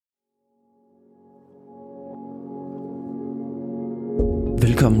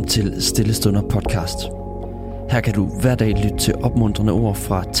Velkommen til Stille Stunder podcast. Her kan du hver dag lytte til opmuntrende ord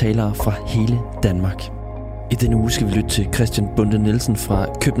fra talere fra hele Danmark. I denne uge skal vi lytte til Kristian Bonde-Nielsen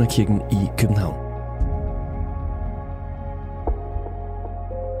fra Københavnskirken i København.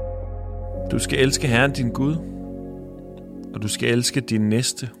 Du skal elske Herren din Gud, og du skal elske din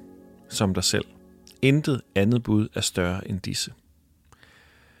næste som dig selv. Intet andet bud er større end disse.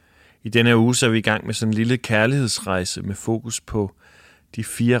 I denne uge så er vi i gang med sådan en lille kærlighedsrejse med fokus på de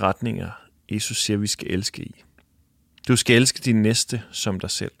 4 retninger, Jesus siger, vi skal elske i. Du skal elske din næste som dig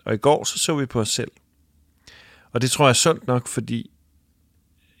selv. Og i går så vi på os selv. Og det tror jeg er sundt nok, fordi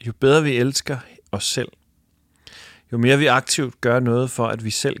jo bedre vi elsker os selv, jo mere vi aktivt gør noget for, at vi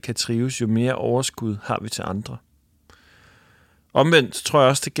selv kan trives, jo mere overskud har vi til andre. Omvendt tror jeg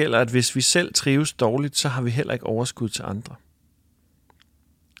også, det gælder, at hvis vi selv trives dårligt, så har vi heller ikke overskud til andre.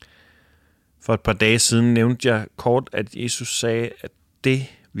 For et par dage siden nævnte jeg kort, at Jesus sagde, at det,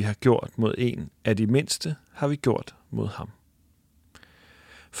 vi har gjort mod en af de mindste, har vi gjort mod ham.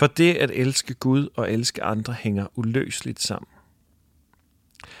 For det at elske Gud og elske andre hænger uløseligt sammen.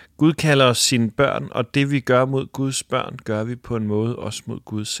 Gud kalder os sine børn, og det vi gør mod Guds børn, gør vi på en måde også mod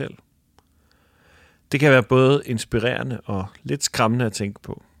Gud selv. Det kan være både inspirerende og lidt skræmmende at tænke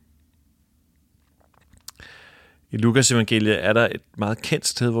på. I Lukas evangeliet er der et meget kendt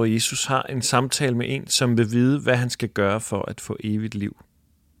sted, hvor Jesus har en samtale med en, som vil vide, hvad han skal gøre for at få evigt liv.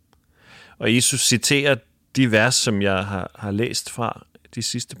 Og Jesus citerer de vers, som jeg har læst fra de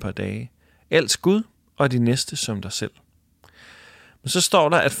sidste par dage. Elsk Gud og de næste som dig selv. Men så står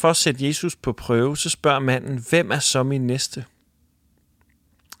der, at for at sætte Jesus på prøve, så spørger manden, hvem er så min næste?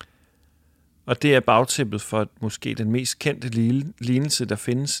 Og det er bagtæppet for måske den mest kendte lignelse, der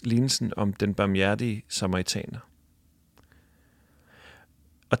findes, lignelsen om den barmhjertige samaritaner.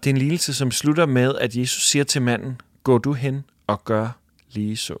 Og det er en lignelse, som slutter med, at Jesus siger til manden, gå du hen og gør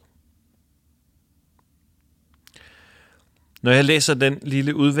lige så. Når jeg læser den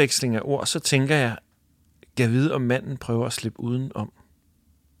lille udveksling af ord, så tænker jeg, kan vide, om manden prøver at slippe udenom.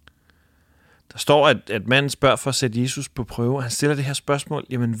 Der står, at manden spørger for at sætte Jesus på prøve, og han stiller det her spørgsmål,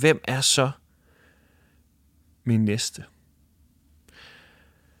 jamen hvem er så min næste?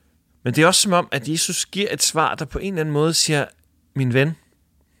 Men det er også som om, at Jesus giver et svar, der på en eller anden måde siger, min ven,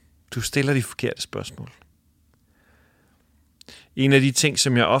 du stiller de forkerte spørgsmål. En af de ting,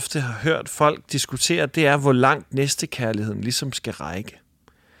 som jeg ofte har hørt folk diskutere, det er, hvor langt næstekærligheden ligesom skal række.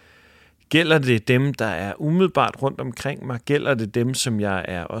 Gælder det dem, der er umiddelbart rundt omkring mig? Gælder det dem, som jeg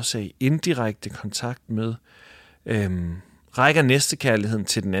er også i indirekte kontakt med? Rækker næstekærligheden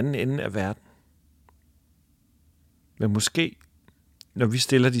til den anden ende af verden? Men måske, når vi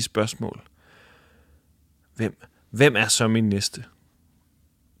stiller de spørgsmål, hvem er så min næste?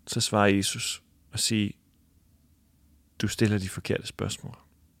 Så svarer Jesus og siger, du stiller de forkerte spørgsmål.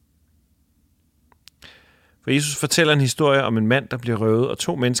 For Jesus fortæller en historie om en mand, der bliver røvet, og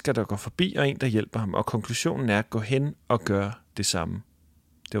 2 mennesker, der går forbi, og en, der hjælper ham. Og konklusionen er at gå hen og gøre det samme.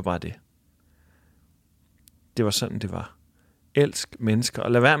 Det var bare det. Det var sådan, det var. Elsk mennesker,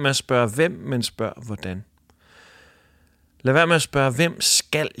 og lad være med at spørge hvem, men spørg hvordan. Lad være med at spørge, hvem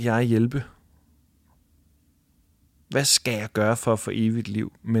skal jeg hjælpe? Hvad skal jeg gøre for at få evigt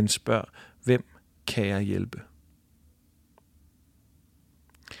liv? Men spørg, hvem kan jeg hjælpe?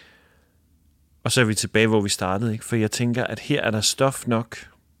 Og så er vi tilbage, hvor vi startede, ikke? For jeg tænker, at her er der stof nok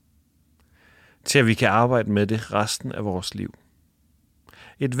til, at vi kan arbejde med det resten af vores liv.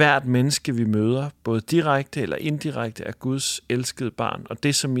 Et hvert menneske, vi møder, både direkte eller indirekte, er Guds elskede barn, og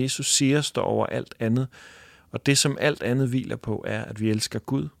det, som Jesus siger, står over alt andet, og det, som alt andet hviler på, er, at vi elsker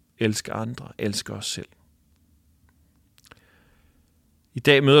Gud, elsker andre, elsker os selv. I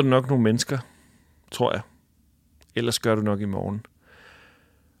dag møder du nok nogle mennesker, tror jeg. Ellers gør du nok i morgen.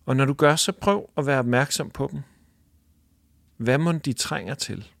 Og når du gør, så prøv at være opmærksom på dem. Hvad må de trænger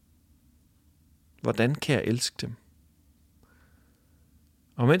til? Hvordan kan jeg elske dem?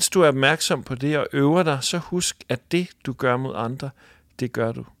 Og mens du er opmærksom på det og øver dig, så husk, at det, du gør mod andre, det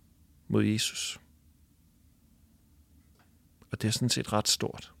gør du mod Jesus. Og det er sådan set ret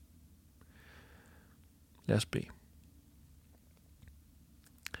stort. Lad os bede.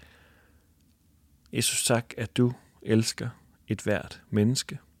 Jesus, tak, at du elsker et hvert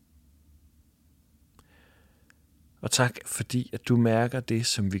menneske. Og tak, fordi at du mærker det,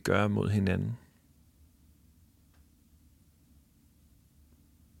 som vi gør mod hinanden.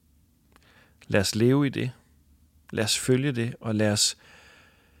 Lad os leve i det. Lad os følge det, og lad os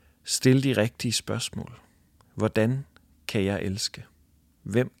stille de rigtige spørgsmål. Hvordan kan jeg elske?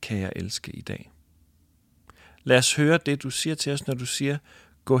 Hvem kan jeg elske i dag? Lad os høre det, du siger til os, når du siger,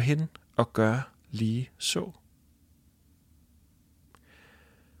 gå hen og gør lige så.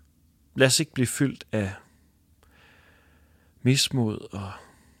 lad os ikke blive fyldt af mismod og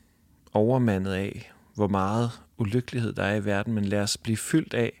overmandet af, hvor meget ulykkelighed der er i verden, men lad os blive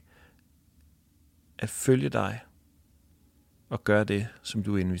fyldt af at følge dig og gøre det, som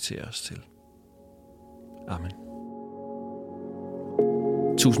du inviterer os til. Amen.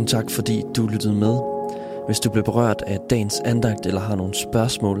 Tusind tak, fordi du lyttede med. Hvis du blev berørt af dagens andagt eller har nogle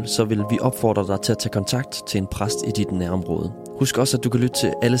spørgsmål, så vil vi opfordre dig til at tage kontakt til en præst i dit nærområde. Husk også, at du kan lytte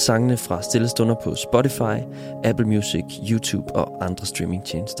til alle sangene fra Stille Stunder på Spotify, Apple Music, YouTube og andre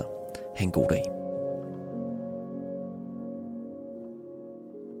streamingtjenester. Ha' en god dag.